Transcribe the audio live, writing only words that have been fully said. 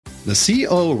The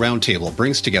COO Roundtable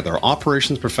brings together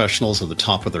operations professionals at the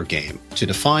top of their game to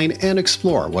define and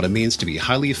explore what it means to be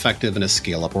highly effective in a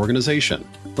scale-up organization.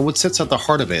 And what sits at the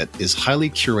heart of it is highly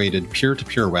curated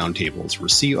peer-to-peer roundtables where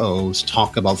COOs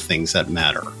talk about things that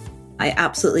matter. I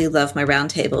absolutely love my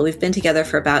roundtable. We've been together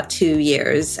for about 2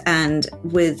 years, and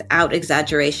without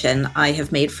exaggeration, I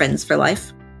have made friends for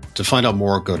life. To find out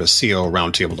more, go to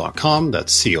cooroundtable.com.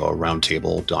 That's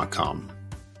cooroundtable.com.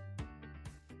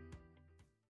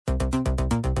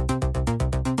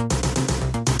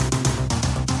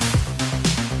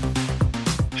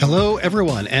 Hello,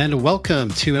 everyone, and welcome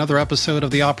to another episode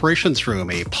of The Operations Room,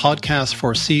 a podcast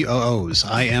for COOs.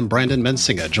 I am Brandon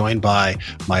Mensinga, joined by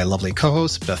my lovely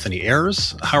co-host, Bethany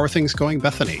Ayres. How are things going,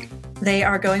 Bethany? They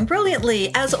are going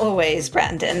brilliantly, as always,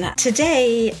 Brandon.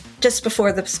 Today, just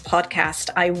before this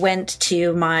podcast, I went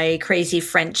to my crazy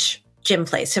French gym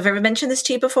place. Have I ever mentioned this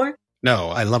to you before? No,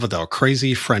 I love it, though.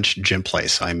 Crazy French gym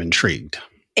place. I'm intrigued.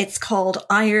 It's called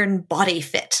Iron Body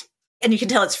Fit. And you can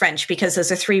tell it's French because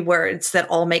those are 3 words that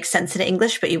all make sense in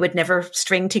English, but you would never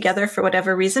string together for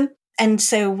whatever reason. And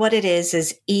so what it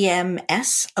is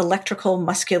EMS, electrical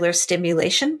muscular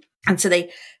stimulation. And so they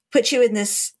put you in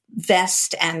this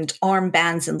vest and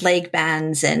armbands and leg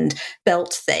bands and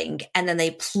belt thing, and then they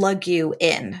plug you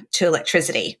in to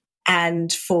electricity.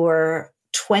 And for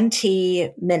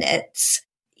 20 minutes,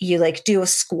 you do a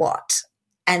squat.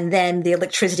 And then the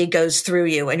electricity goes through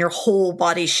you and your whole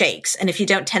body shakes. And if you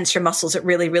don't tense your muscles, it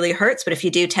really, really hurts. But if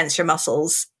you do tense your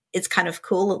muscles, it's kind of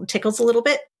cool. It tickles a little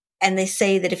bit. And they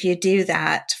say that if you do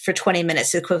that for 20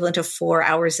 minutes, it's equivalent of 4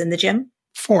 hours in the gym.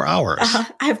 4 hours?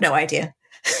 I have no idea.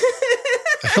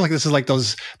 I feel like this is like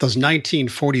those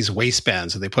 1940s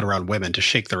waistbands that they put around women to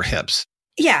shake their hips.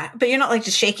 Yeah, but you're not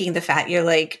just shaking the fat.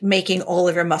 You're making all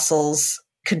of your muscles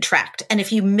contract. And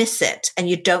if you miss it and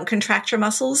you don't contract your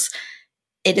muscles,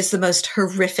 it is the most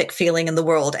horrific feeling in the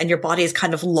world, and your body is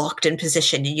kind of locked in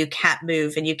position and you can't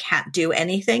move and you can't do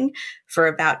anything for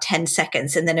about 10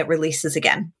 seconds, and then it releases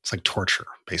again. It's like torture,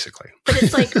 basically. But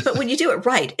it's but when you do it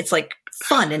right, it's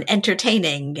fun and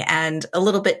entertaining and a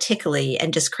little bit tickly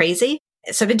and just crazy.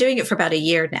 So I've been doing it for about a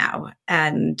year now,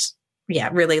 and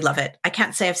yeah, really love it. I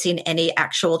can't say I've seen any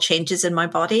actual changes in my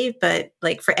body, but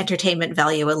for entertainment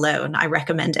value alone, I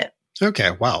recommend it.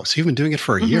 Okay, wow. So you've been doing it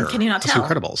for a year. Can you not tell? That's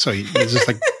incredible. So you're just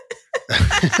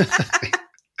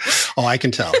oh, I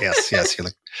can tell. Yes. You're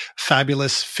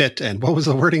fabulous, fit, and what was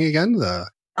the wording again? The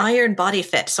Iron Body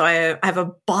Fit. So I have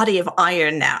a body of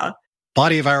iron now.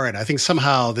 Body of iron. I think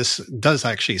somehow this does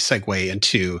actually segue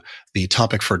into the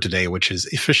topic for today, which is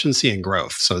efficiency and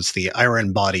growth. So it's the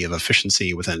iron body of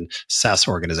efficiency within SaaS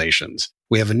organizations.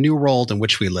 We have a new world in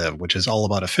which we live, which is all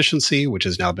about efficiency, which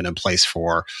has now been in place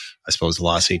for, I suppose, the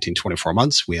last 18, 24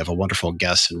 months. We have a wonderful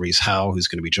guest in Reese Howe, who's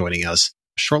going to be joining us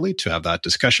shortly to have that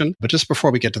discussion. But just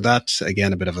before we get to that,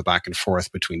 again, a bit of a back and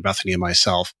forth between Bethany and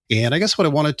myself. And I guess what I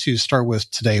wanted to start with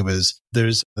today was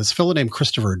there's this fellow named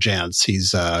Christopher Jantz.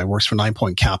 He's works for 9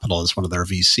 Point Capital as one of their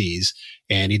VCs,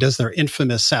 and he does their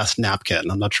infamous SaaS napkin.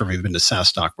 I'm not sure if you've been to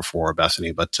SaaS Doc before,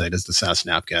 Bethany, but he does the SaaS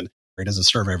napkin. He does a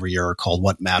survey every year called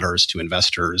What Matters to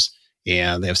Investors,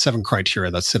 and they have 7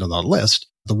 criteria that sit on that list.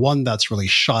 The one that's really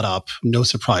shot up, no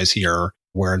surprise here,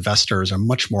 where investors are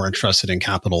much more interested in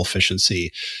capital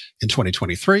efficiency in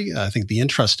 2023. I think the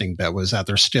interesting bit was that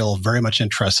they're still very much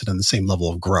interested in the same level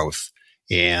of growth.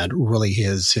 And really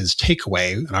his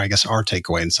takeaway, and I guess our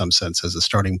takeaway in some sense as a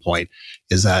starting point,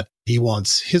 is that he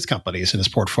wants his companies in his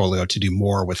portfolio to do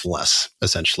more with less,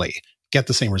 essentially. Get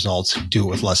the same results, do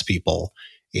it with less people.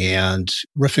 And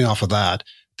riffing off of that,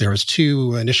 there was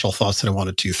 2 initial thoughts that I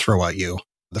wanted to throw at you.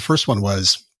 The first one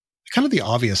was kind of the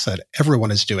obvious that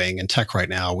everyone is doing in tech right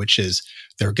now, which is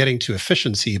they're getting to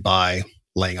efficiency by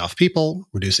laying off people,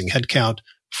 reducing headcount,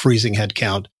 freezing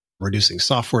headcount, reducing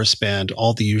software spend,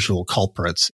 all the usual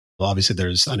culprits. Well, obviously,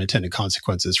 there's unintended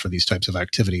consequences for these types of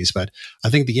activities. But I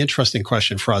think the interesting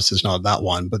question for us is not that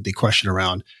one, but the question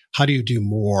around how do you do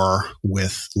more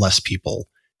with less people?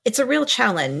 It's a real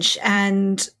challenge.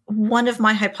 And one of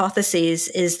my hypotheses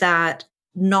is that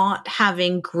not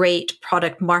having great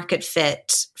product market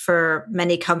fit for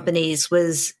many companies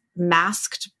was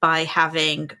masked by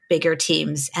having bigger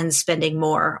teams and spending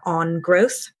more on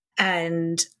growth.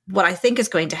 And what I think is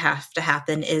going to have to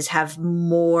happen is have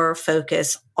more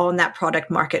focus on that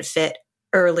product market fit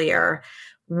earlier,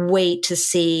 wait to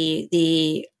see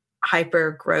the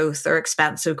hyper growth or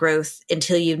expansive growth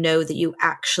until you know that you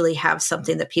actually have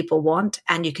something that people want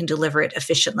and you can deliver it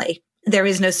efficiently. There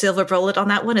is no silver bullet on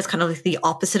that one. It's kind of like the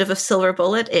opposite of a silver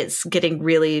bullet. It's getting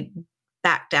really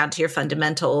back down to your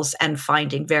fundamentals and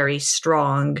finding very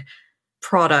strong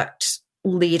product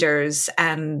leaders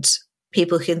and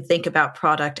people who can think about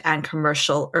product and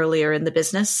commercial earlier in the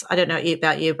business. I don't know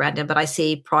about you, Brandon, but I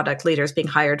see product leaders being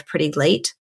hired pretty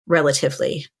late,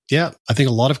 relatively. Yeah, I think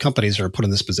a lot of companies are put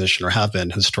in this position or have been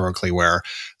historically where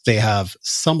they have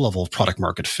some level of product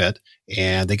market fit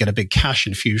and they get a big cash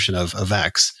infusion of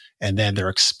X, and then they're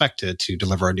expected to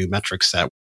deliver a new metric set.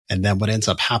 And then what ends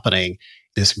up happening,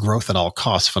 this growth at all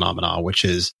costs phenomenon, which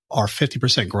is our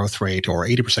 50% growth rate or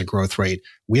 80% growth rate,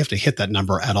 we have to hit that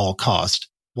number at all cost.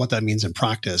 What that means in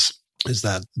practice is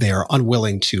that they are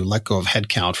unwilling to let go of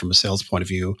headcount from a sales point of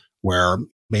view, where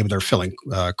maybe they're filling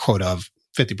a quota of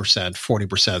 50%,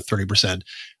 40%, 30%.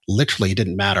 Literally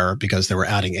didn't matter because they were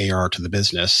adding AR to the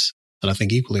business. And I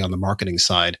think equally on the marketing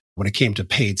side, when it came to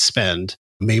paid spend,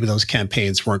 maybe those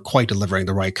campaigns weren't quite delivering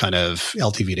the right kind of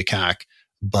LTV to CAC.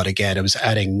 But again, it was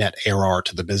adding net ARR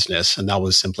to the business. And that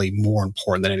was simply more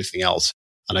important than anything else.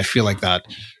 And I feel like that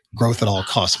growth at all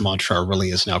costs mantra really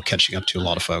is now catching up to a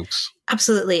lot of folks.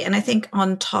 Absolutely. And I think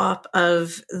on top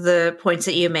of the points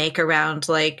that you make around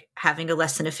like having a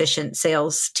less than efficient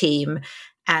sales team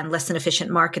and less than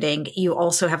efficient marketing, you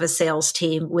also have a sales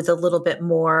team with a little bit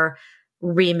more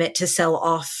remit to sell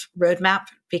off roadmap.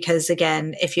 Because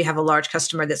again, if you have a large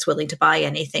customer that's willing to buy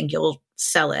anything, you'll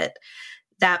sell it.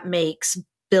 That makes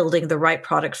building the right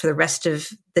product for the rest of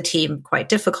the team quite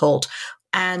difficult,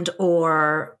 and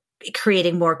or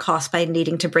creating more cost by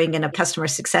needing to bring in a customer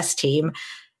success team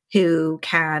who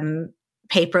can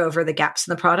paper over the gaps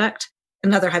in the product.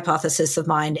 Another hypothesis of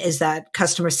mine is that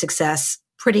customer success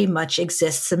pretty much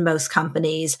exists in most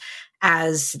companies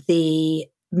as the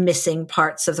missing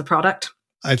parts of the product.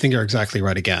 I think you're exactly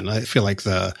right again. I feel like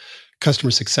the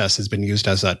customer success has been used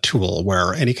as that tool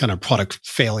where any kind of product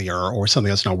failure or something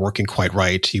that's not working quite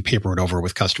right, you paper it over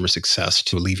with customer success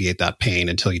to alleviate that pain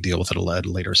until you deal with it at a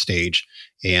later stage.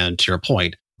 And to your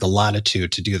point, the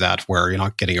latitude to do that where you're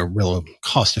not getting a real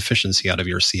cost efficiency out of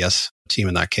your CS team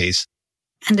in that case.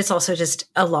 And it's also just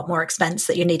a lot more expense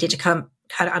that you needed to cut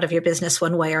out of your business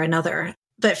one way or another.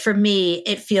 But for me,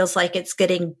 it feels like it's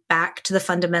getting back to the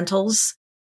fundamentals.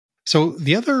 So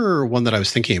the other one that I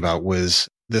was thinking about was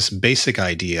this basic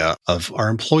idea of our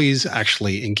employees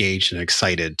actually engaged and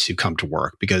excited to come to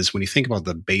work? Because when you think about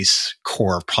the base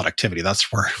core of productivity,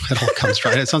 that's where it all comes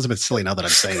from. It sounds a bit silly now that I'm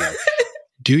saying it.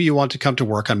 Do you want to come to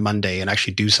work on Monday and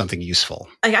actually do something useful?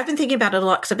 I've been thinking about it a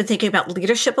lot because I've been thinking about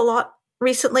leadership a lot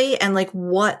recently, and like,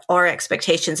 what are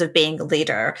expectations of being a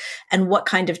leader, and what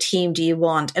kind of team do you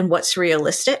want, and what's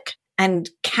realistic? And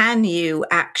can you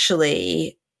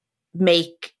actually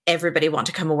make everybody want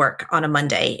to come to work on a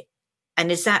Monday?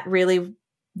 And is that really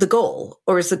the goal?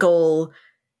 Or is the goal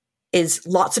is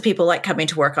lots of people like coming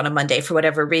to work on a Monday for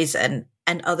whatever reason,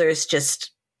 and others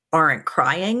just aren't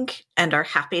crying and are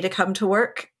happy to come to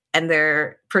work and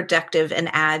they're productive and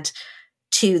add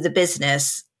to the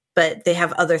business, but they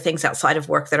have other things outside of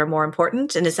work that are more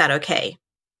important? And is that okay?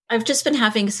 I've just been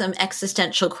having some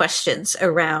existential questions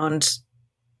around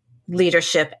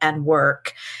leadership and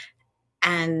work,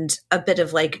 and a bit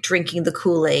of like drinking the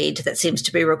Kool-Aid that seems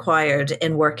to be required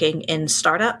in working in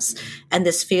startups. And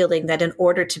this feeling that in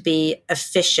order to be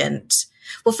efficient,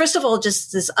 well, first of all,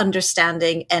 just this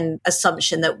understanding and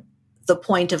assumption that the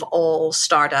point of all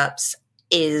startups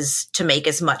is to make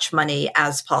as much money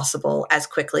as possible, as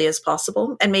quickly as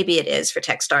possible. And maybe it is for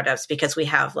tech startups because we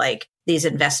have like these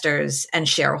investors and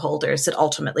shareholders that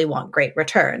ultimately want great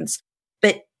returns.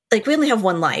 But like, we only have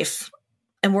one life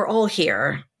and we're all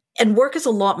here. And work is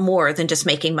a lot more than just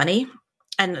making money.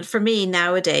 And for me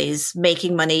nowadays,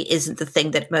 making money isn't the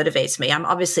thing that motivates me. I'm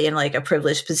obviously in like a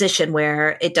privileged position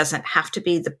where it doesn't have to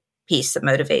be the piece that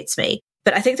motivates me.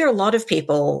 But I think there are a lot of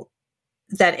people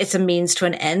that it's a means to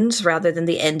an end rather than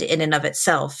the end in and of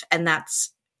itself. And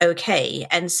that's okay.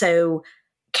 And so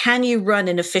can you run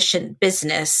an efficient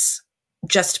business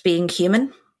just being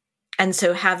human? And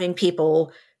so having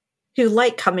people who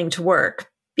like coming to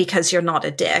work because you're not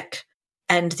a dick,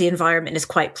 and the environment is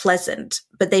quite pleasant,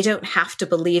 but they don't have to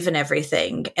believe in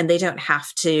everything and they don't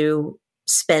have to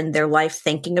spend their life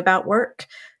thinking about work,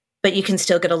 but you can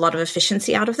still get a lot of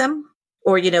efficiency out of them,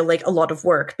 or, you know, like a lot of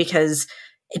work because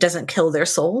it doesn't kill their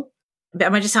soul.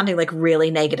 Am I just sounding like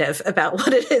really negative about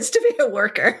what it is to be a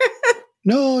worker?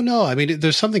 No. I mean,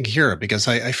 there's something here because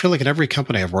I feel like in every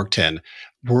company I've worked in,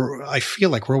 I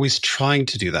feel like we're always trying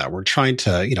to do that. We're trying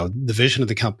to, the vision of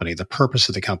the company, the purpose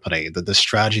of the company, the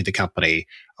strategy of the company,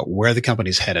 where the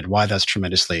company's headed, why that's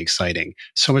tremendously exciting.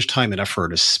 So much time and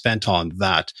effort is spent on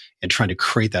that and trying to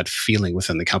create that feeling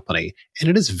within the company. And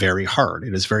it is very hard.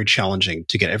 It is very challenging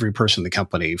to get every person in the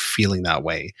company feeling that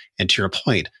way. And to your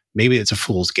point, maybe it's a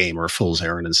fool's game or a fool's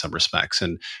errand in some respects.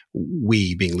 And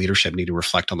we, being leadership, need to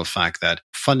reflect on the fact that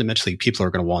fundamentally people are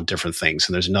going to want different things,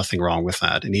 and there's nothing wrong with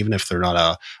that. And even if they're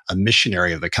not a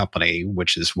missionary of the company,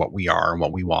 which is what we are and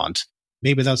what we want,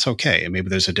 maybe that's okay. And maybe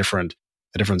there's a different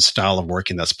style of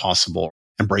working that's possible.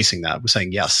 Embracing that, we're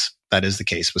saying, yes, that is the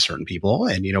case with certain people.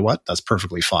 And you know what? That's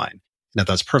perfectly fine. And if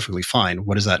that's perfectly fine,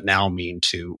 what does that now mean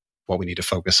to what we need to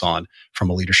focus on from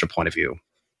a leadership point of view?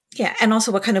 Yeah. And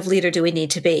also, what kind of leader do we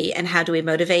need to be? And how do we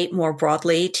motivate more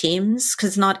broadly teams?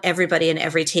 Because not everybody in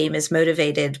every team is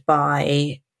motivated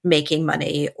by making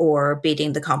money or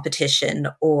beating the competition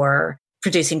or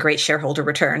producing great shareholder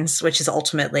returns, which is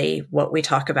ultimately what we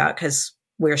talk about, because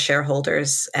we're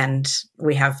shareholders and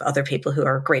we have other people who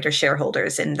are greater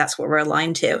shareholders, and that's what we're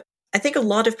aligned to. I think a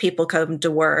lot of people come to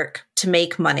work to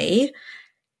make money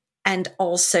and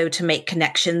also to make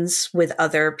connections with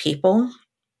other people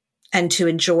and to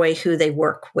enjoy who they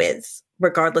work with,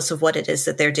 regardless of what it is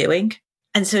that they're doing.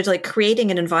 And so like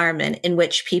creating an environment in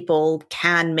which people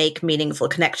can make meaningful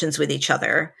connections with each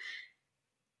other,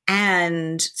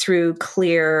 and through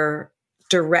clear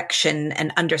direction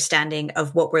and understanding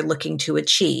of what we're looking to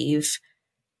achieve,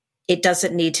 it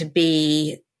doesn't need to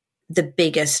be the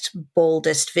biggest,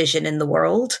 boldest vision in the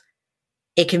world.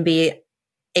 It can be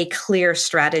a clear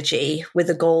strategy with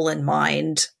a goal in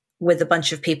mind, with a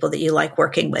bunch of people that you like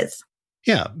working with.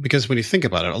 Yeah, because when you think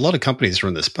about it, a lot of companies are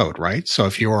in this boat, right? So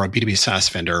if you're a B2B SaaS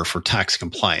vendor for tax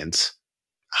compliance,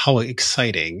 how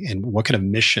exciting and what kind of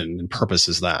mission and purpose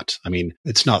is that? I mean,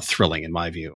 it's not thrilling in my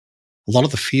view. A lot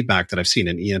of the feedback that I've seen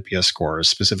in eNPS scores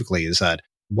specifically is that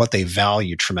what they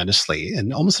value tremendously,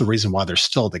 and almost the reason why they're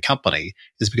still at the company,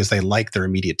 is because they like their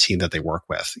immediate team that they work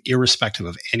with, irrespective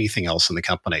of anything else in the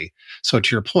company. So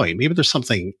to your point, maybe there's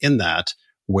something in that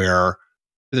where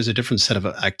there's a different set of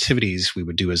activities we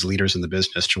would do as leaders in the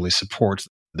business to really support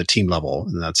the team level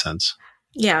in that sense.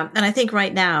 Yeah. And I think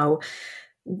right now,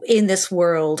 in this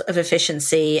world of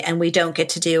efficiency, and we don't get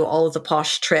to do all of the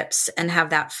posh trips and have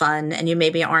that fun, and you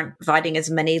maybe aren't providing as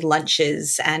many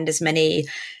lunches and as many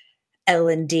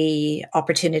L&D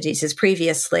opportunities as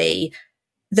previously,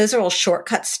 those are all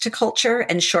shortcuts to culture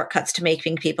and shortcuts to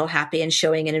making people happy and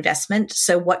showing an investment.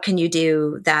 So what can you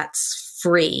do that's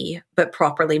free but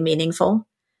properly meaningful?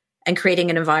 And creating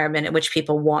an environment in which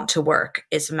people want to work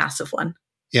is a massive one.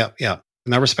 Yeah.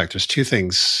 In that respect, there's two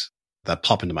things that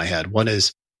pop into my head. One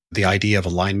is the idea of a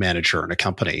line manager in a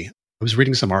company. I was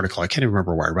reading some article. I can't even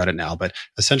remember where I read it now, but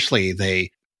essentially I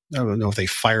don't know if they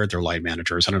fired their line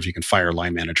managers. I don't know if you can fire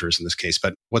line managers in this case,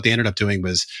 but what they ended up doing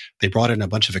was they brought in a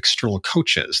bunch of external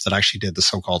coaches that actually did the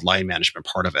so-called line management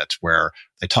part of it, where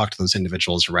they talked to those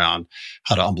individuals around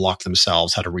how to unblock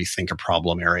themselves, how to rethink a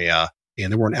problem area.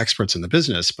 And they weren't experts in the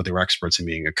business, but they were experts in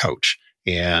being a coach.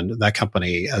 And that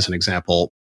company, as an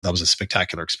example, that was a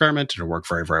spectacular experiment and it worked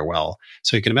very, very well.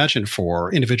 So you can imagine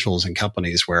for individuals and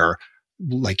companies where,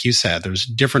 like you said, there's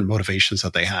different motivations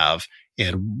that they have.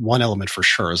 And one element for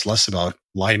sure is less about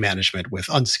line management with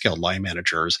unskilled line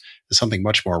managers, is something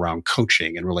much more around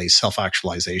coaching and really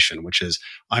self-actualization, which is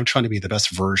I'm trying to be the best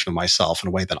version of myself in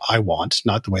a way that I want,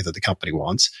 not the way that the company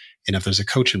wants. And if there's a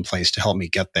coach in place to help me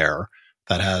get there,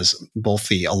 that has both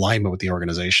the alignment with the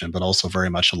organization, but also very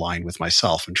much aligned with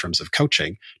myself in terms of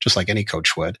coaching, just like any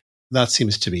coach would. That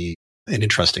seems to be an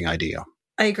interesting idea.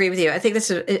 I agree with you. I think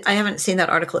I haven't seen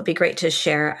that article. It'd be great to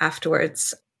share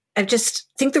afterwards. I just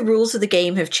think the rules of the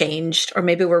game have changed, or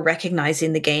maybe we're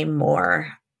recognizing the game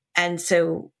more. And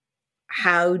so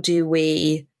how do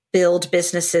we build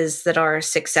businesses that are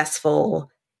successful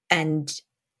and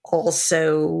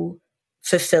also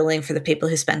fulfilling for the people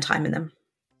who spend time in them?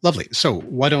 Lovely. So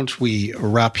why don't we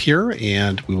wrap here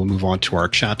and we will move on to our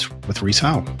chat with Rees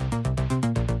Howell.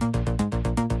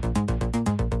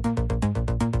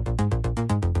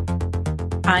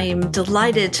 I'm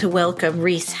delighted to welcome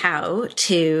Rees Howell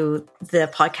to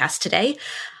the podcast today.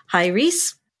 Hi,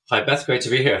 Rees. Hi, Beth. Great to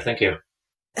be here. Thank you.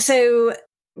 So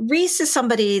Rees is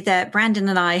somebody that Brandon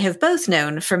and I have both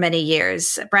known for many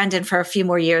years. Brandon for a few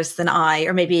more years than I,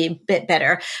 or maybe a bit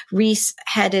better. Rees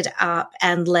headed up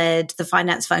and led the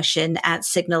finance function at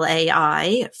Signal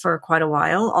AI for quite a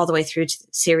while, all the way through to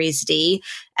Series D.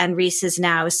 And Rees is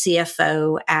now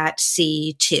CFO at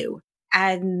C2.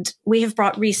 And we have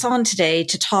brought Rees on today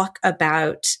to talk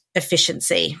about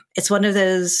efficiency. It's one of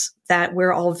those that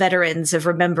we're all veterans of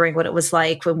remembering what it was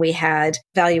like when we had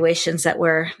valuations that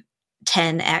were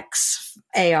 10x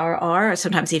ARR, or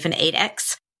sometimes even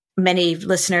 8x. Many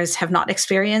listeners have not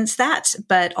experienced that,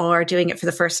 but are doing it for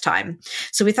the first time.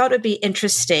 So we thought it would be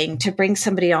interesting to bring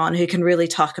somebody on who can really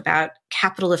talk about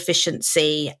capital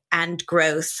efficiency and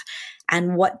growth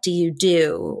And what do you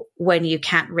do when you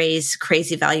can't raise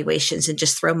crazy valuations and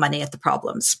just throw money at the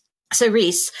problems? So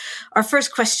Rhys, our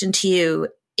first question to you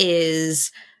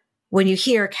is, when you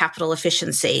hear capital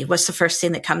efficiency, what's the first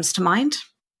thing that comes to mind?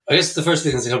 I guess the first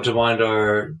things that come to mind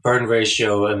are burn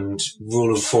ratio and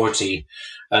rule of 40.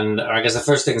 And I guess the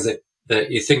first things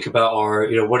that you think about are,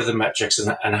 what are the metrics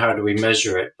and how do we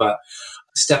measure it? But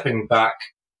stepping back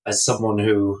as someone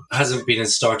who hasn't been in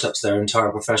startups their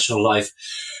entire professional life,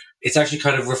 it's actually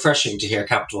kind of refreshing to hear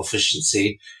capital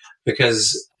efficiency,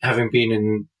 because having been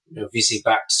in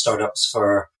VC-backed startups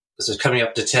for coming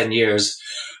up to 10 years,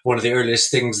 one of the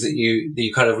earliest things that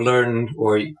you kind of learn,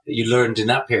 or you learned in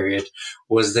that period,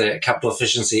 was that capital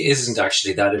efficiency isn't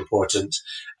actually that important,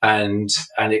 and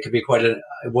it could be it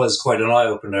was quite an eye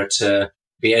opener to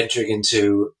be entering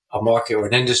into a market or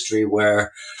an industry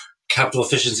where capital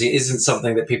efficiency isn't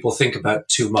something that people think about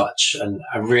too much. And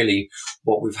really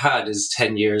what we've had is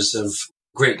 10 years of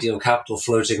great deal of capital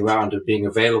floating around and being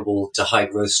available to high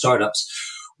growth startups,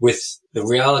 with the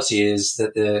reality is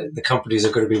that the companies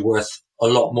are going to be worth a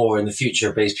lot more in the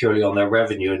future based purely on their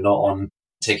revenue and not on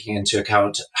taking into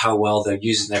account how well they're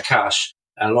using their cash.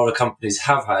 And a lot of companies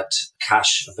have had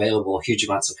cash available, huge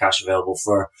amounts of cash available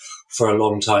for a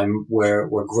long time, where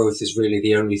growth is really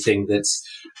the only thing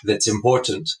that's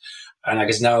important. And I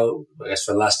guess now,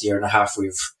 for the last year and a half,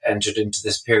 we've entered into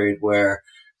this period where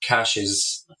cash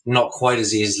is not quite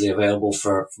as easily available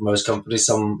for most companies.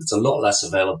 It's a lot less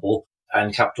available.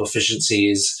 And capital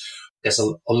efficiency is, I guess,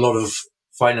 a lot of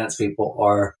finance people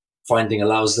are finding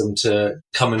allows them to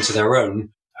come into their own.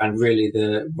 And really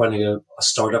running a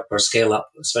startup or scale up,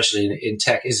 especially in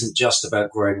tech, isn't just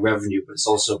about growing revenue, but it's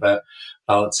also about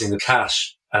balancing the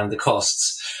cash and the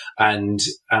costs and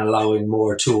allowing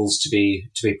more tools to be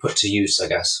put to use, I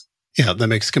guess. Yeah, that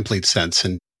makes complete sense.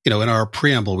 And, in our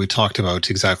preamble, we talked about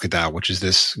exactly that, which is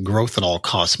this growth at all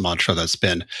costs mantra that's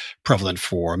been prevalent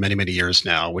for many, many years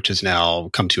now, which has now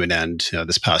come to an end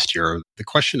this past year. The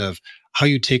question of how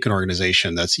you take an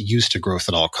organization that's used to growth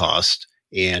at all costs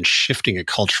and shifting it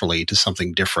culturally to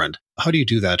something different. How do you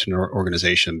do that in an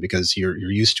organization? Because you're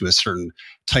used to a certain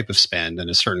type of spend and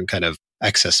a certain kind of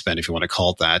excess spend, if you want to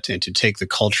call it that, and to take the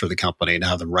culture of the company and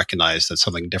have them recognize that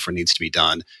something different needs to be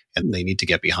done and they need to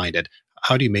get behind it.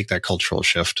 How do you make that cultural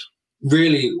shift?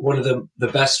 Really, one of the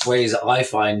best ways I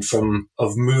find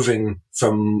of moving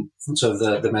from sort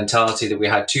of the mentality that we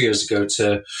had 2 years ago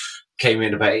to came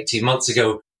in about 18 months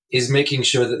ago is making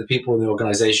sure that the people in the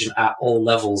organization at all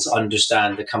levels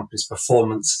understand the company's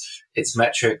performance, its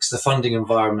metrics, the funding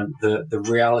environment, the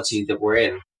reality that we're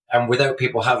in. And without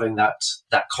people having that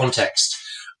context,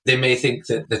 they may think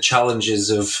that the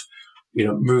challenges of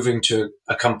moving to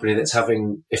a company that's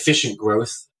having efficient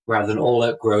growth rather than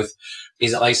all-out growth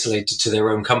is isolated to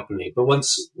their own company. But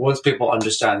once people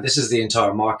understand this is the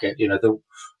entire market,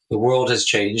 the world has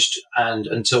changed, and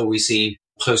until we see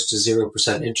close to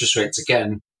 0% interest rates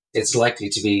again, it's likely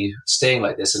to be staying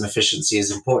like this. And efficiency is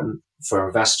important for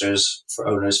investors, for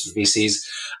owners, for VCs,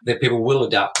 that people will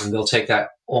adapt and they'll take that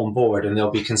on board and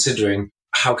they'll be considering,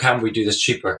 how can we do this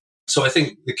cheaper? So I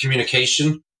think the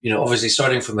communication, obviously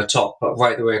starting from the top, but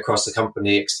right the way across the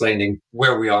company, explaining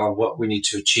where we are, what we need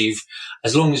to achieve.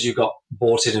 As long as you've got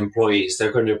bought-in employees,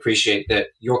 they're going to appreciate that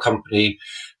your company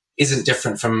isn't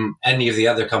different from any of the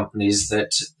other companies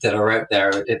that are out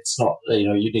there. It's not,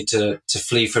 you need to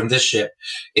flee from this ship.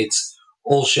 It's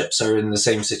all ships are in the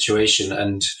same situation,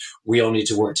 and we all need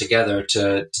to work together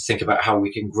to think about how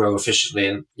we can grow efficiently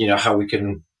and, how we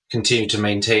can continue to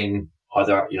maintain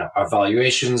either, our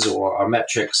valuations or our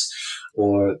metrics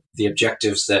or the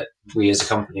objectives that we as a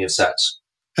company have set.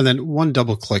 And then one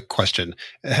double-click question.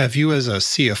 Have you, as a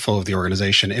CFO of the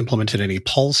organization, implemented any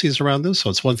policies around this? So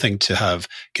it's one thing to have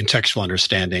contextual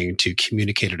understanding, to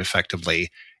communicate it effectively.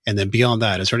 And then beyond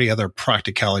that, is there any other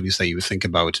practicalities that you would think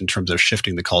about in terms of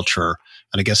shifting the culture?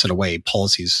 And I guess in a way,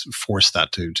 policies force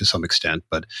that to some extent.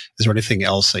 But is there anything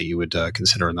else that you would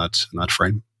consider in that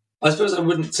frame? I suppose I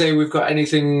wouldn't say we've got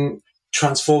anything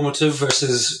transformative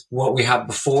versus what we had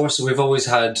before. So we've always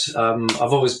had,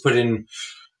 I've always put in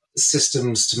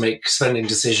systems to make spending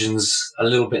decisions a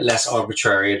little bit less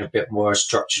arbitrary and a bit more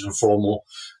structured and formal.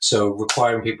 So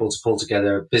requiring people to pull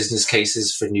together business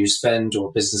cases for new spend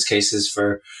or business cases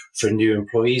for new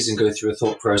employees and go through a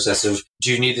thought process of,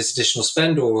 do you need this additional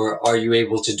spend, or are you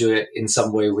able to do it in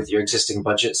some way with your existing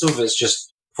budget? Some of it's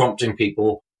just prompting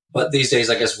people. But these days,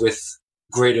 I guess with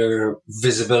greater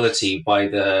visibility by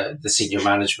the senior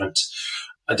management,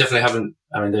 I definitely haven't,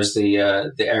 there's the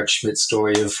Eric Schmidt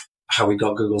story of how we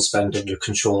got Google spend under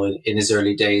control in his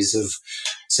early days of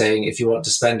saying, if you want to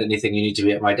spend anything, you need to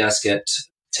be at my desk at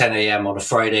 10 a.m. on a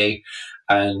Friday.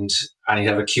 and he'd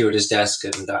have a queue at his desk,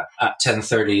 and at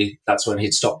 10:30, that's when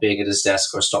he'd stop being at his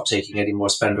desk or stop taking any more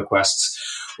spend requests.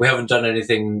 We haven't done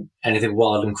anything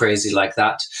wild and crazy like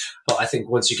that. But I think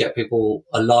once you get people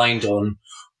aligned on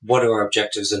what are our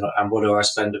objectives and what are our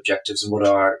spend objectives and what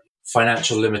are our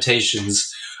financial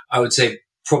limitations, I would say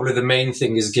probably the main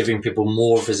thing is giving people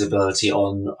more visibility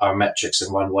on our metrics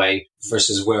and runway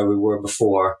versus where we were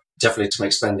before, definitely to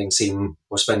make spending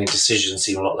decisions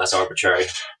seem a lot less arbitrary.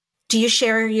 Do you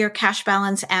share your cash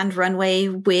balance and runway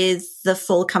with the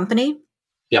full company?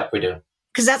 Yeah, we do.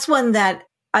 Because that's one that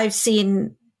I've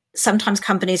seen. Sometimes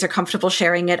companies are comfortable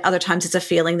sharing it. Other times it's a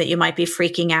feeling that you might be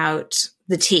freaking out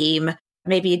the team.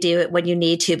 Maybe you do it when you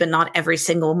need to, but not every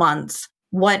single month.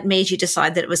 What made you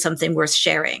decide that it was something worth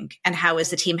sharing? And how is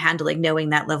the team handling knowing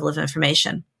that level of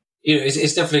information?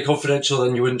 It's definitely confidential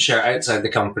and you wouldn't share outside the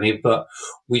company, but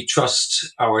we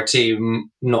trust our team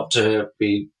not to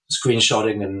be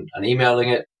screenshotting and emailing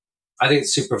it. I think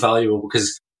it's super valuable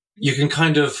because you can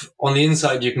kind of, on the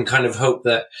inside, you can kind of hope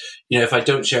that, if I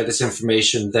don't share this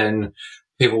information, then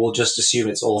people will just assume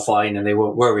it's all fine and they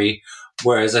won't worry.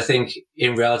 Whereas I think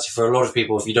in reality, for a lot of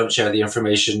people, if you don't share the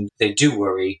information, they do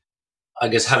worry. I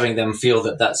guess having them feel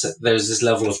that there's this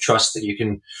level of trust that you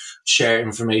can share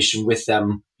information with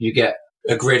them, you get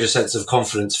a greater sense of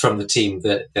confidence from the team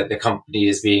that the company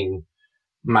is being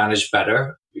managed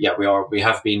better. Yeah, we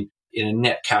have been in a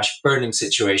net cash burning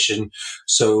situation.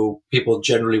 So people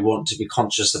generally want to be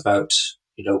conscious about,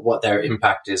 what their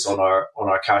impact is on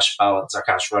our cash balance, our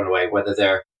cash runway, whether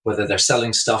they're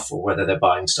selling stuff or whether they're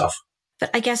buying stuff.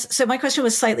 But I guess, so my question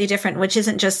was slightly different, which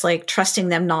isn't just like trusting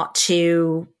them not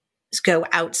to go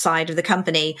outside of the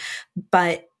company,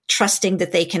 but trusting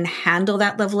that they can handle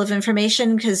that level of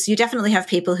information. Because you definitely have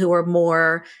people who are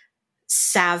more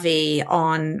savvy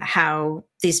on how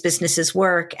these businesses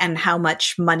work and how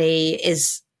much money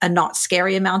is a not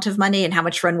scary amount of money and how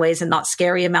much runway is a not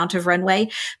scary amount of runway.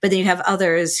 But then you have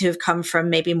others who've come from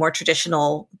maybe more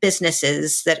traditional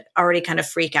businesses that already kind of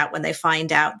freak out when they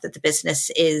find out that the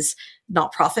business is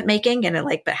not profit making. And they're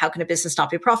like, but how can a business not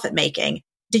be profit making?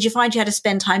 Did you find you had to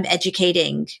spend time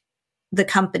educating the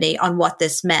company on what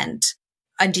this meant?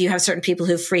 And do you have certain people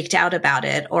who freaked out about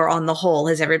it? Or on the whole,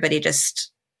 has everybody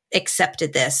just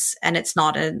accepted this and it's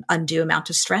not an undue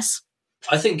amount of stress?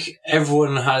 I think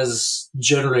everyone has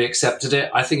generally accepted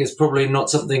it. I think it's probably not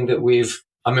something that we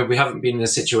haven't been in a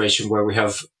situation where we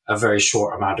have a very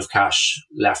short amount of cash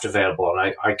left available.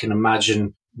 And I can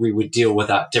imagine we would deal with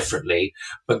that differently.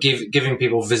 But giving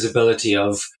people visibility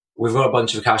of, we've got a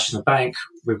bunch of cash in the bank,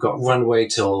 we've got runway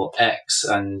till X,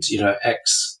 and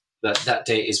X, that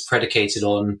date is predicated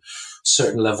on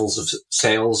certain levels of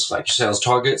sales, like sales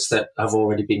targets that have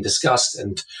already been discussed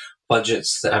and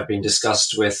budgets that have been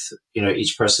discussed with,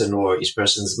 each person or each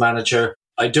person's manager.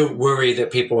 I don't worry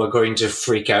that people are going to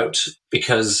freak out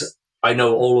because I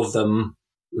know all of them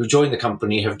who joined the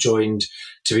company have joined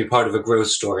to be part of a growth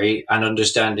story and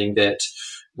understanding that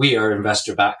we are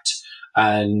investor backed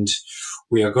and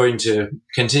we are going to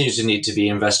continue to need to be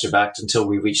investor backed until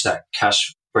we reach that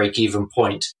cash break even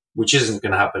point, which isn't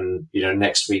going to happen,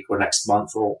 next week or next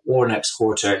month or next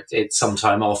quarter. It's some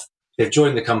time off. They've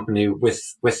joined the company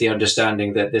with the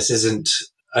understanding that this isn't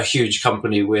a huge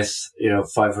company with,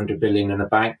 500 billion in the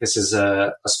bank. This is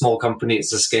a small company.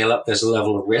 It's a scale up. There's a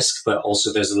level of risk, but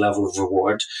also there's a level of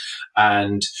reward.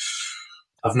 And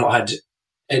I've not had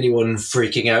anyone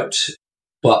freaking out.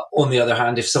 But on the other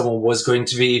hand, if someone was going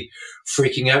to be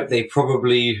freaking out, they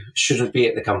probably shouldn't be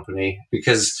at the company,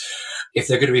 because if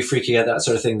they're going to be freaking out, that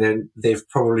sort of thing, then they've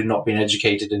probably not been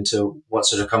educated into what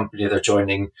sort of company they're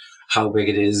joining, how big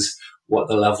it is, what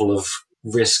the level of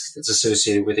risk that's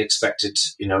associated with expected,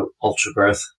 ultra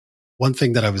growth. One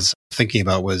thing that I was thinking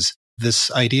about was this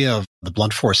idea of the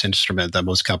blunt force instrument that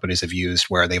most companies have used,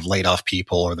 where they've laid off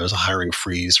people or there's a hiring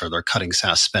freeze or they're cutting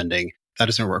SaaS spending. That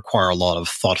doesn't require a lot of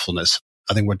thoughtfulness.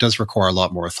 I think what does require a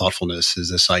lot more thoughtfulness is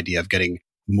this idea of getting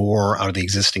more out of the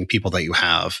existing people that you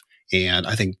have. And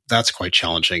I think that's quite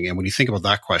challenging. And when you think about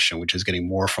that question, which is getting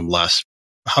more from less,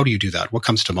 how do you do that? What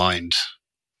comes to mind?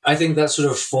 I think that sort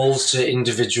of falls to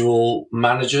individual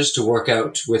managers to work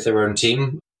out with their own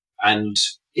team, and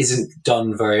isn't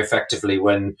done very effectively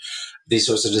when these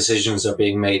sorts of decisions are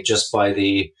being made just by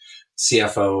the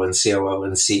CFO and COO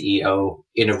and CEO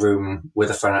in a room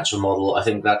with a financial model. I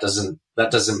think that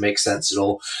doesn't make sense at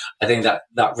all. I think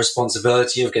that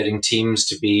responsibility of getting teams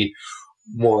to be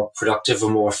more productive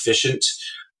and more efficient,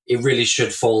 it really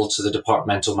should fall to the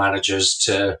departmental managers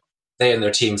they and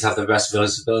their teams have the best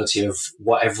visibility of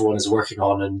what everyone is working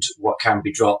on and what can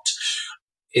be dropped.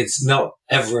 It's not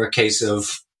ever a case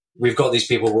of we've got these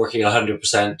people working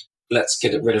 100%, let's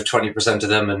get rid of 20% of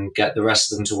them and get the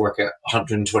rest of them to work at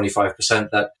 125%.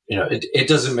 That, it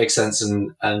doesn't make sense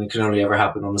and can only ever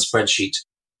happen on a spreadsheet.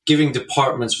 Giving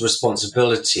departments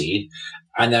responsibility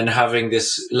and then having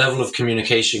this level of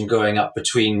communication going up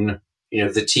between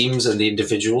the teams and the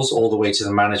individuals all the way to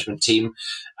the management team.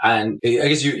 And I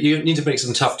guess you need to make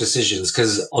some tough decisions,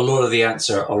 because a lot of the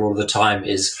answer a lot of the time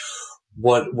is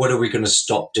what are we going to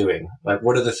stop doing? Like,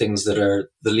 what are the things that are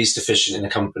the least efficient in a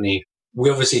company? We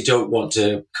obviously don't want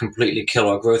to completely kill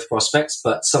our growth prospects,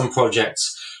 but some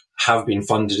projects have been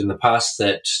funded in the past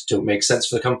that don't make sense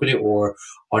for the company or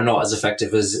are not as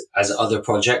effective as other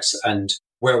projects. And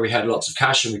where we had lots of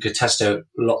cash and we could test out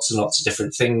lots and lots of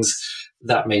different things,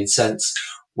 that made sense.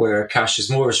 Where cash is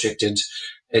more restricted,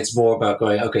 it's more about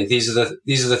going, okay, these are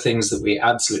the things that we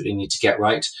absolutely need to get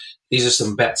right. These are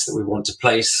some bets that we want to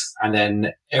place, and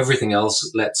then everything else,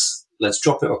 let's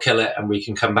drop it or kill it, and we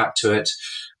can come back to it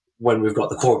when we've got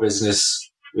the core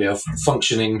business,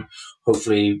 functioning,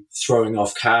 hopefully throwing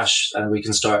off cash, and we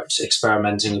can start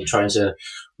experimenting and trying to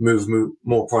move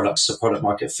more products to product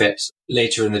market fit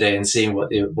later in the day and seeing what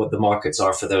the markets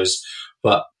are for those.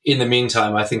 But in the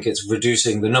meantime, I think it's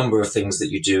reducing the number of things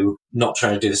that you do, not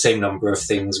trying to do the same number of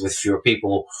things with fewer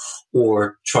people,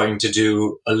 or trying to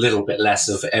do a little bit less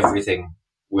of everything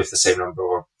with the same number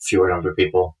or fewer number of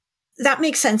people. That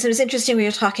makes sense. It was interesting when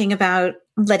you're talking about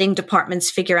letting departments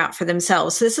figure out for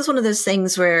themselves. So this is one of those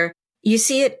things where you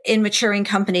see it in maturing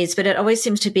companies, but it always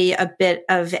seems to be a bit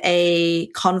of a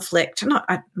conflict.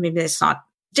 Maybe it's not.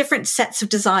 Different sets of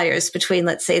desires between,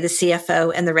 let's say, the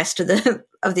CFO and the rest of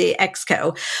the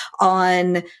exco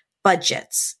on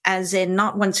budgets, as in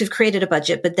not once we've created a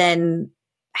budget, but then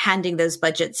handing those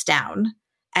budgets down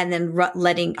and then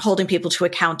holding people to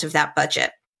account of that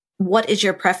budget. What is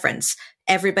your preference?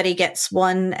 Everybody gets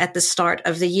one at the start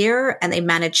of the year and they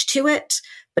manage to it,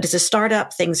 but as a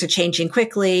startup, things are changing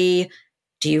quickly.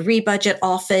 Do you rebudget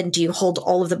often? Do you hold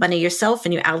all of the money yourself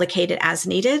and you allocate it as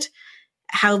needed?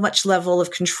 How much level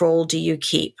of control do you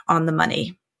keep on the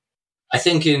money? I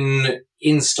think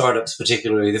in startups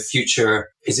particularly, the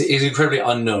future is incredibly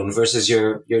unknown versus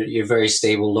your very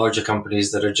stable larger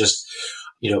companies that are just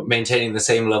maintaining the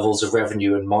same levels of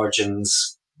revenue and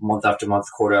margins month after month,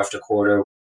 quarter after quarter.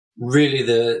 Really,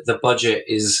 the budget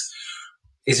is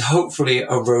hopefully a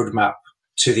roadmap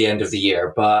to the end of the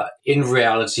year, but in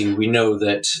reality, we know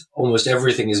that almost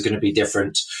everything is going to be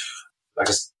different. I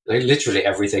guess literally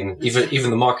everything, even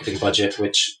the marketing budget,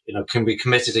 which can be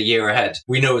committed a year ahead.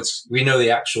 We know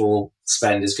the actual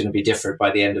spend is going to be different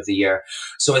by the end of the year.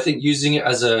 So I think using it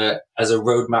as a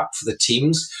roadmap for the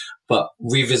teams, but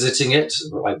revisiting it,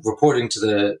 like reporting to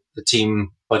the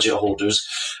team budget holders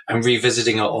and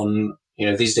revisiting it on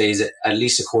these days at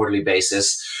least a quarterly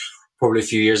basis. Probably a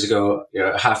few years ago,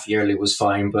 half yearly was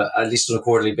fine, but at least on a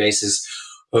quarterly basis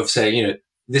of saying,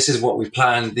 this is what we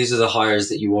planned. These are the hires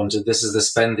that you wanted. This is the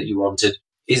spend that you wanted.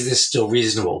 Is this still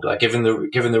reasonable? Like, given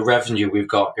the revenue we've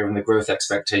got, given the growth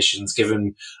expectations,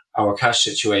 given our cash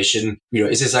situation,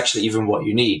 is this actually even what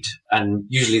you need? And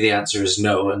usually the answer is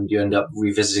no. And you end up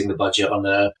revisiting the budget on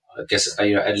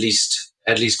at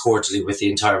least quarterly with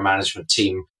the entire management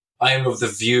team. I am of the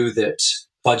view that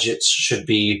budgets should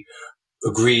be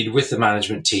agreed with the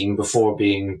management team before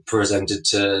being presented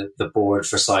to the board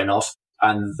for sign off.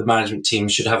 And the management team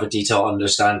should have a detailed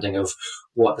understanding of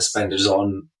what the spend is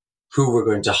on, who we're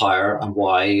going to hire and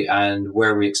why, and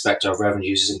where we expect our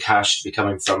revenues and cash to be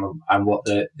coming from, and what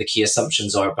the key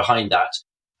assumptions are behind that.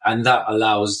 And that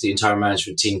allows the entire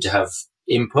management team to have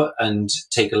input and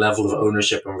take a level of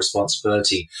ownership and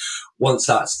responsibility. Once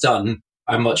that's done,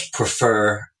 I much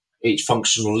prefer each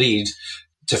functional lead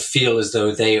to feel as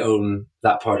though they own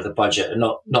that part of the budget. And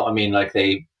not I mean like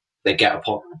they get a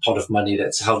pot of money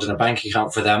that's held in a bank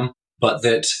account for them, but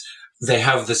that they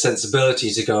have the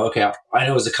sensibility to go, okay, I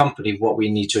know as a company what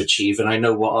we need to achieve, and I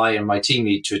know what I and my team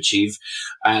need to achieve.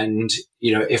 And,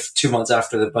 if 2 months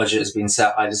after the budget has been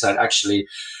set, I decide, actually,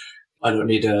 I don't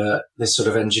need this sort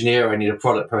of engineer, I need a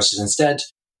product person instead,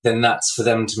 then that's for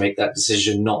them to make that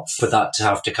decision, not for that to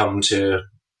have to come to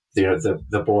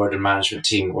the board and management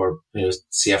team or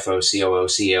CFO, COO,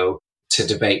 CEO to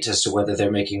debate as to whether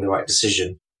they're making the right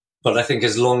decision. But I think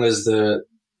as long as the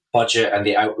budget and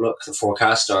the outlook, the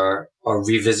forecast are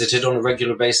revisited on a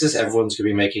regular basis, everyone's going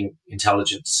to be making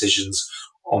intelligent decisions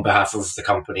on behalf of the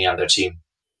company and their team.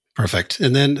 Perfect.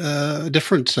 And then a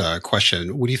different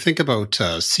question. What do you think about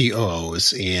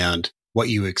COOs and what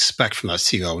you expect from that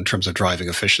CEO in terms of driving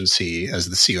efficiency as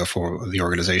the CEO for the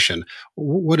organization.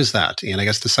 What is that? And I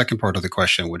guess the second part of the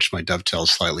question, which might dovetail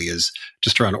slightly, is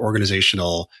just around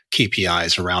organizational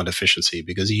KPIs around efficiency,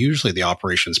 because usually the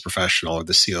operations professional, or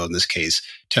the CEO in this case,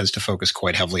 tends to focus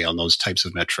quite heavily on those types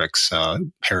of metrics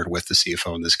paired with the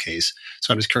CFO in this case.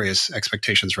 So I'm just curious,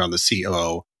 expectations around the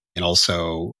COO and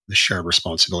also the shared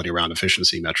responsibility around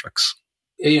efficiency metrics.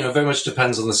 Very much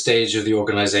depends on the stage of the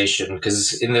organization,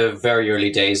 because in the very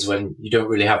early days when you don't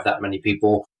really have that many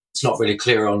people, it's not really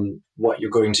clear on what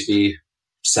you're going to be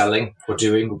selling or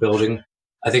doing or building.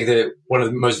 I think that one of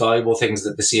the most valuable things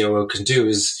that the COO can do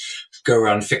is go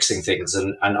around fixing things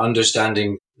and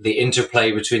understanding the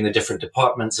interplay between the different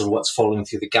departments and what's falling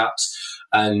through the gaps.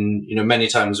 And, many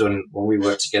times when we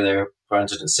worked together,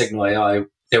 granted at Signal AI,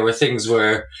 there were things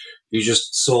where you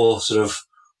just saw sort of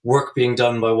work being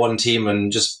done by one team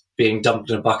and just being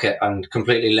dumped in a bucket and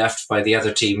completely left by the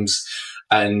other teams,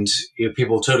 and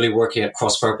people totally working at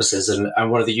cross purposes.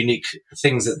 And one of the unique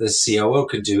things that the COO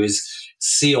can do is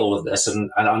see all of this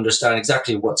and understand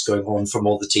exactly what's going on from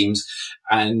all the teams.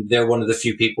 And they're one of the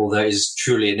few people that is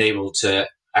truly enabled to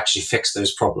actually fix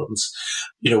those problems.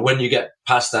 When you get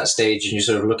past that stage and you're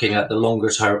sort of looking at the longer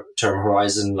term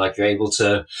horizon, like you're able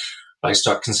to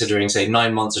start considering, say,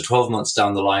 9 months or 12 months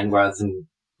down the line rather than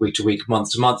week to week,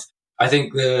 month to month. I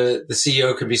think the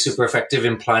CEO can be super effective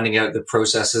in planning out the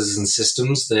processes and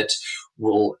systems that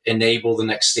will enable the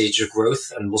next stage of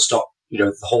growth and will stop,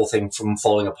 the whole thing from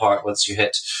falling apart once you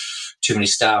hit too many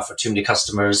staff or too many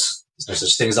customers. There's no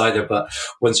such things either, but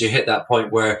once you hit that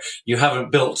point where you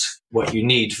haven't built what you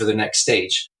need for the next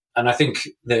stage. And I think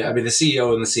the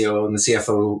CEO and the COO and the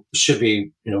CFO should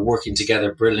be, working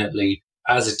together brilliantly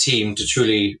as a team to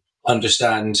truly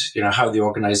understand, how the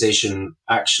organization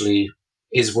actually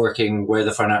is working, where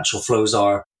the financial flows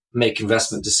are, make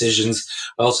investment decisions.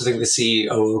 I also think the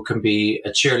CEO can be a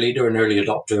cheerleader, an early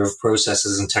adopter of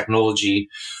processes and technology,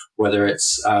 whether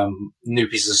it's new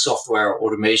pieces of software or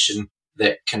automation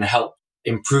that can help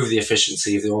improve the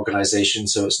efficiency of the organization.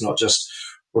 So it's not just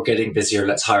we're getting busier,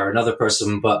 let's hire another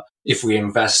person, but if we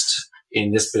invest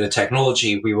in this bit of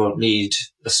technology, we won't need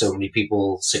so many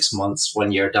people 6 months,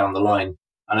 1 year down the line.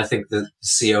 And I think the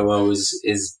COO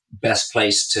is best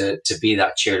placed to be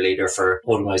that cheerleader for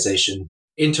automation.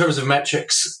 In terms of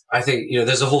metrics, I think,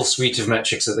 there's a whole suite of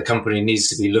metrics that the company needs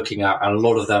to be looking at. And a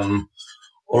lot of them,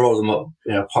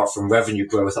 apart from revenue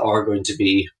growth, are going to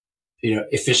be,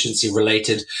 efficiency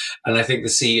related. And I think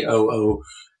the COO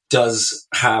does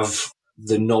have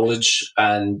the knowledge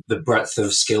and the breadth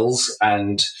of skills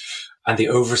and the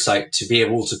oversight to be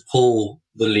able to pull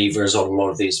the levers on a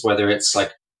lot of these, whether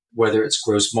it's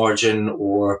gross margin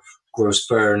or gross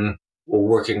burn, or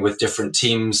working with different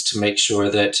teams to make sure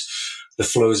that the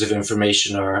flows of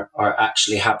information are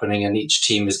actually happening and each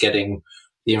team is getting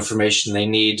the information they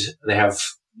need. They have,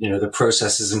 the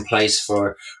processes in place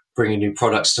for bringing new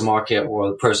products to market, or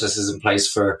the processes in place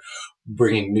for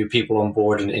bringing new people on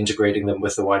board and integrating them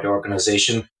with the wider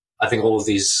organization. I think all of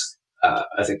these,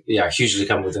 hugely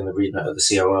come within the remit of the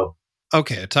COO.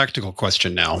 Okay, a tactical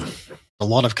question now. A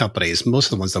lot of companies, most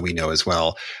of the ones that we know as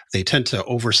well, they tend to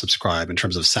oversubscribe in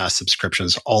terms of SaaS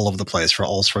subscriptions all over the place for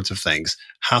all sorts of things.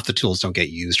 Half the tools don't get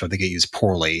used or they get used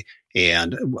poorly.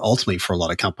 And ultimately, for a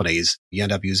lot of companies, you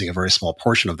end up using a very small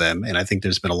portion of them. And I think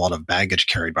there's been a lot of baggage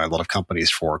carried by a lot of companies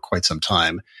for quite some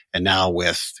time. And now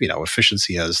with,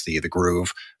 efficiency as the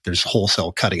groove, there's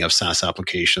wholesale cutting of SaaS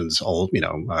applications all,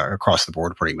 across the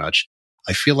board pretty much.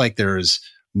 I feel like there's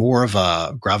more of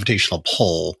a gravitational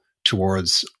pull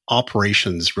towards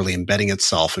operations really embedding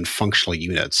itself in functional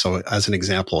units. So as an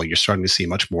example, you're starting to see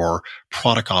much more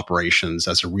product operations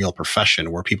as a real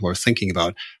profession where people are thinking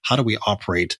about how do we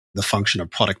operate the function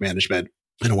of product management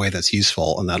in a way that's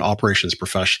useful. And that operations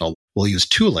professional will use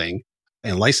tooling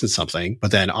and license something,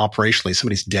 but then operationally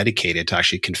somebody's dedicated to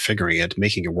actually configuring it,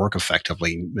 making it work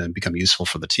effectively and become useful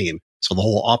for the team. So the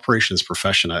whole operations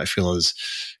profession, I feel, is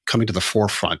coming to the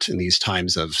forefront in these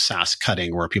times of SaaS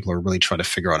cutting where people are really trying to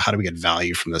figure out how do we get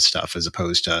value from this stuff as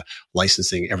opposed to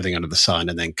licensing everything under the sun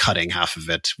and then cutting half of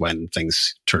it when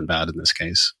things turn bad in this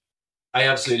case. I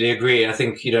absolutely agree. I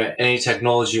think, any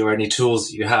technology or any tools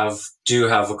that you do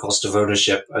have a cost of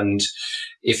ownership. And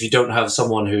if you don't have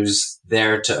someone who's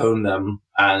there to own them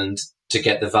and to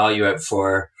get the value out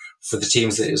for the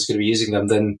teams that is going to be using them,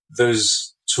 then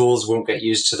those tools won't get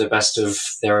used to the best of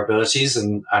their abilities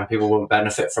and people won't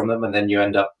benefit from them. And then you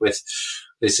end up with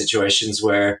these situations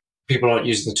where people aren't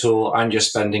using the tool and you're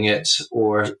spending it,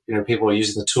 or, people are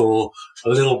using the tool a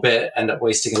little bit, end up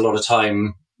wasting a lot of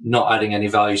time not adding any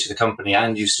value to the company,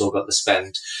 and you've still got the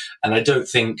spend. And I don't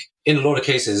think in a lot of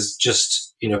cases,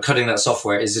 just, cutting that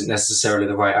software isn't necessarily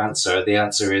the right answer. The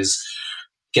answer is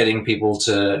getting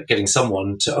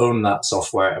someone to own that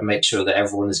software and make sure that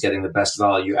everyone is getting the best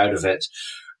value out of it.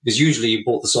 Because usually you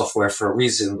bought the software for a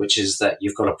reason, which is that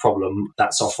you've got a problem.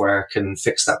 That software can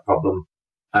fix that problem.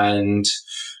 And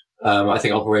I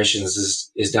think operations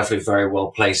is definitely very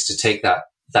well placed to take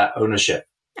that ownership.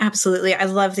 Absolutely. I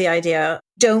love the idea.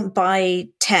 Don't buy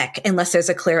tech unless there's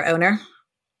a clear owner,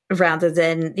 rather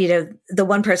than, the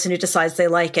one person who decides they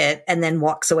like it and then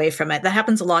walks away from it. That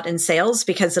happens a lot in sales,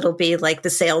 because it'll be like the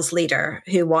sales leader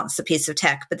who wants the piece of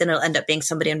tech, but then it'll end up being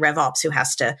somebody in RevOps who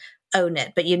has to own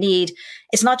it. But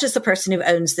it's not just the person who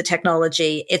owns the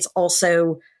technology, it's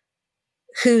also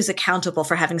who's accountable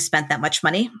for having spent that much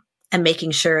money and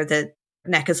making sure that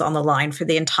neck is on the line for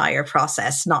the entire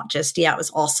process, not just, it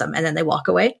was awesome, and then they walk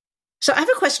away. So I have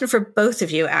a question for both of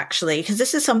you, actually, because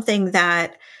this is something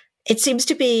that it seems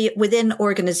to be within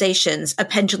organizations, a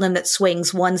pendulum that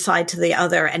swings one side to the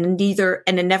other, and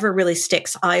it never really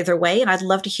sticks either way. And I'd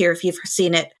love to hear if you've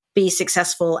seen it be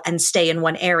successful and stay in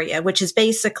one area, which is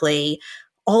basically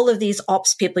all of these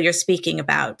ops people you're speaking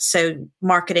about. So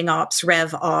marketing ops,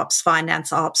 rev ops,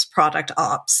 finance ops, product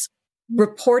ops,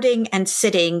 reporting and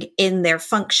sitting in their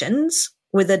functions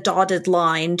with a dotted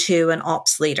line to an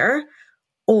ops leader,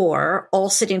 or all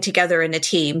sitting together in a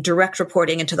team, direct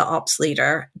reporting into the ops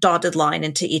leader, dotted line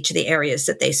into each of the areas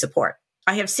that they support.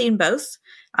 I have seen both,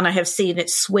 and I have seen it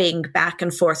swing back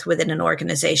and forth within an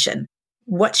organization.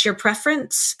 What's your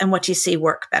preference, and what do you see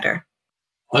work better?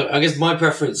 I guess my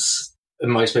preference, in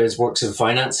my experience, works in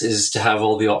finance, is to have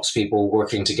all the ops people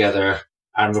working together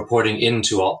and reporting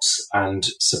into ops and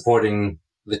supporting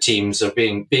the teams, or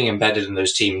being embedded in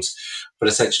those teams, but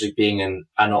essentially being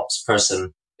an ops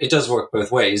person. It does work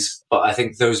both ways, but I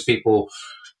think those people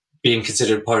being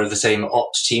considered part of the same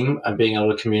ops team and being able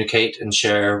to communicate and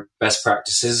share best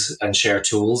practices and share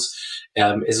tools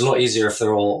is a lot easier if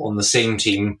they're all on the same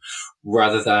team,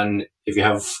 rather than if you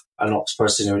have an ops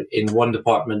person in one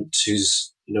department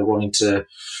who's wanting to,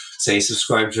 say,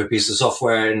 subscribe to a piece of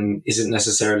software and isn't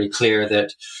necessarily clear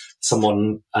that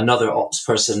another ops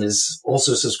person is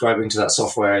also subscribing to that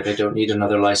software. They don't need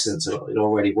another license. It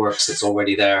already works. It's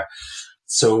already there.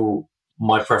 So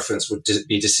my preference would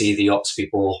be to see the ops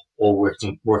people all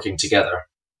working together.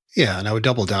 Yeah, and I would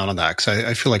double down on that, because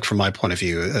I feel like from my point of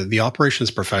view, the operations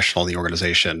professional in the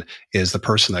organization is the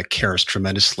person that cares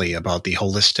tremendously about the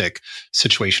holistic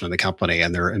situation in the company,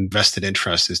 and their invested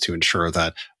interest is to ensure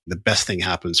that the best thing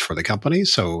happens for the company.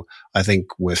 So I think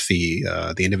with the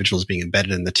individuals being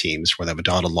embedded in the teams, where they have a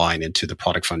dotted line into the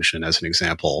product function as an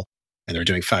example, and they're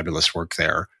doing fabulous work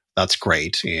there, that's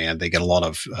great. And they get a lot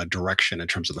of direction in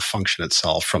terms of the function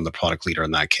itself from the product leader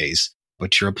in that case.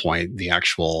 But to your point, the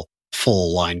actual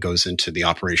full line goes into the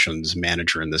operations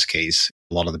manager in this case.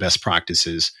 A lot of the best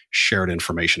practices, shared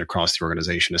information across the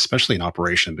organization, especially in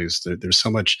operation, because there's so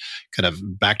much kind of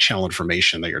back channel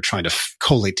information that you're trying to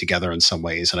collate together in some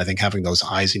ways. And I think having those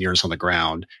eyes and ears on the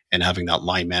ground and having that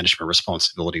line management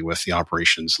responsibility with the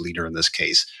operations leader in this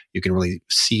case, you can really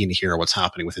see and hear what's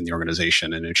happening within the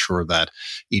organization and ensure that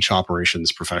each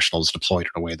operations professional is deployed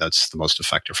in a way that's the most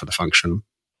effective for the function.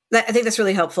 I think that's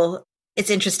really helpful. It's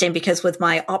interesting because with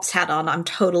my ops hat on, I'm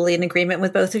totally in agreement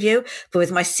with both of you. But with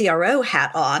my CRO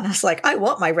hat on, it's like, I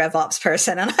want my RevOps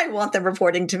person and I want them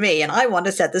reporting to me and I want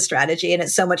to set the strategy. And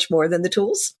it's so much more than the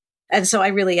tools. And so I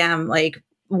really am like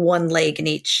one leg in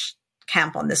each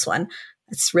camp on this one.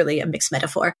 It's really a mixed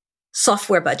metaphor.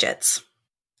 Software budgets.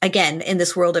 Again, in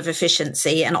this world of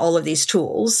efficiency and all of these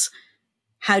tools,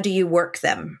 how do you work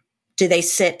them? Do they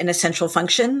sit in a central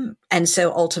function? And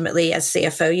so ultimately as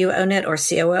CFO, you own it, or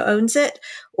COO owns it?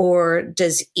 Or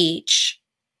does each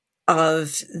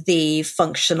of the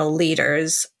functional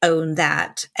leaders own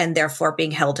that and therefore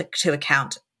being held to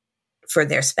account for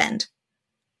their spend?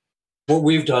 What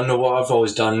we've done, or what I've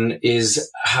always done,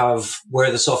 is have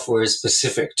where the software is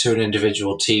specific to an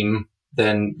individual team,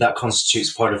 then that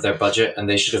constitutes part of their budget, and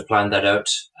they should have planned that out.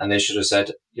 And they should have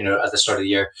said, at the start of the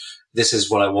year, this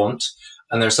is what I want.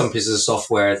 And there are some pieces of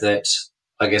software that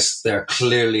I guess they're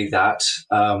clearly that.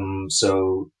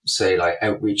 So say like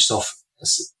outreach software.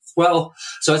 Well,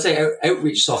 so I'd say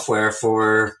outreach software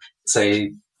for,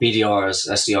 say, BDRs,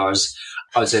 SDRs.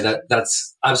 I would say that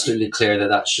that's absolutely clear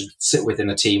that should sit within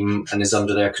a team and is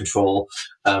under their control,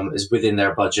 is within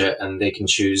their budget, and they can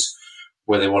choose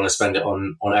where they want to spend it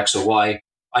on X or Y.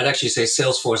 I'd actually say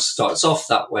Salesforce starts off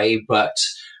that way, but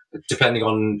depending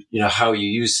on how you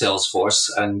use Salesforce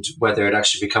and whether it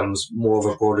actually becomes more of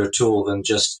a broader tool than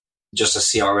just just a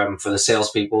CRM for the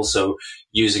salespeople. So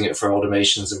using it for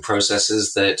automations and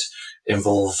processes that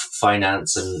involve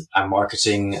finance and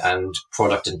marketing and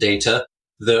product and data.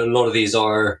 A lot of these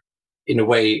are, in a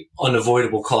way,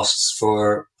 unavoidable costs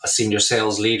for a senior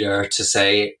sales leader to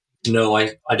say, no,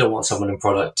 I don't want someone in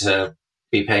product to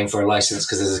be paying for a license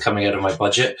because this is coming out of my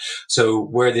budget. So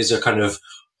where these are kind of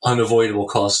unavoidable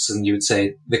costs, and you would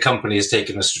say the company has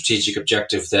taken a strategic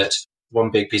objective that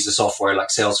one big piece of software like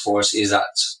Salesforce is at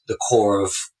the core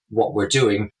of what we're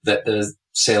doing, that the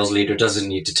sales leader doesn't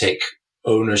need to take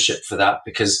ownership for that,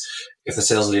 because if the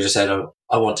sales leader said, oh,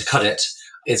 I want to cut it,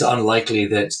 it's unlikely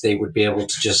that they would be able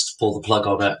to just pull the plug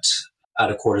on it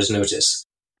at a quarter's notice.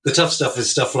 The tough stuff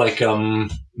is stuff like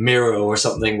Miro or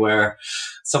something, where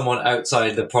someone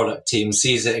outside the product team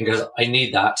sees it and goes, I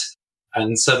need that.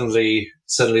 And suddenly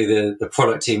the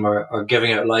product team are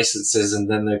giving out licenses, and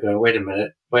then they're going, wait a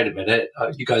minute,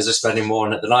 you guys are spending more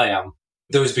on it than I am.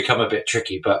 Those become a bit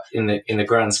tricky, but in the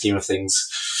grand scheme of things,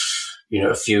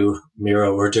 a few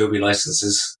Miro or Adobe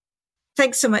licenses.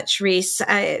 Thanks so much, Rhys.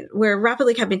 We're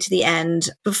rapidly coming to the end.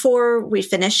 Before we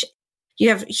finish, you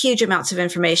have huge amounts of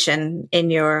information in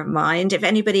your mind. If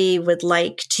anybody would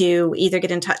like to either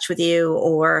get in touch with you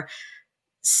or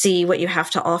see what you have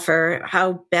to offer,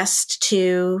 how best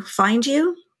to find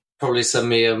you? Probably send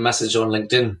me a message on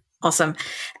LinkedIn. Awesome.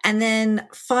 And then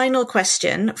final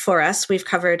question for us. We've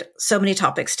covered so many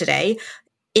topics today.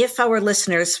 If our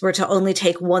listeners were to only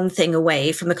take one thing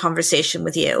away from the conversation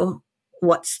with you,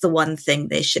 what's the one thing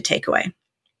they should take away?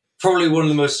 Probably one of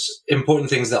the most important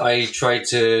things that I try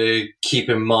to keep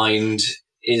in mind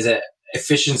is that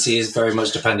efficiency is very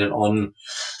much dependent on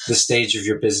the stage of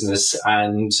your business.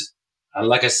 And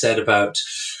like I said about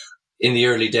in the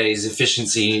early days,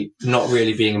 efficiency not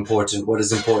really being important. What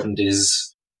is important is,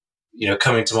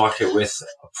 coming to market with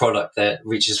a product that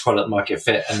reaches product market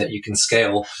fit and that you can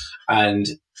scale. And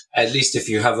at least if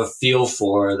you have a feel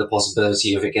for the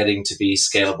possibility of it getting to be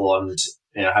scalable and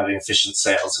having efficient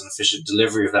sales and efficient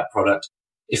delivery of that product,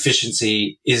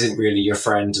 efficiency isn't really your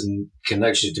friend and can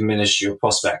actually diminish your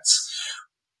prospects.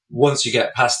 Once you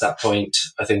get past that point,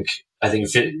 I think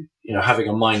having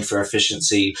a mind for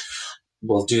efficiency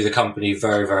will do the company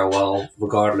very, very well,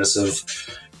 regardless of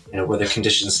whether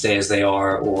conditions stay as they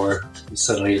are or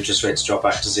suddenly interest rates drop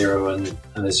back to zero and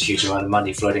there's a huge amount of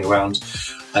money floating around.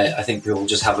 I think people will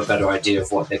just have a better idea of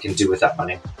what they can do with that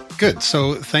money. Good.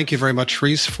 So thank you very much,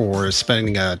 Rhys, for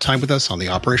spending time with us on the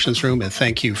Operations Room, and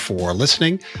thank you for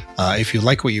listening. If you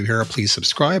like what you hear, please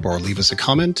subscribe or leave us a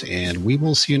comment, and we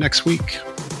will see you next week.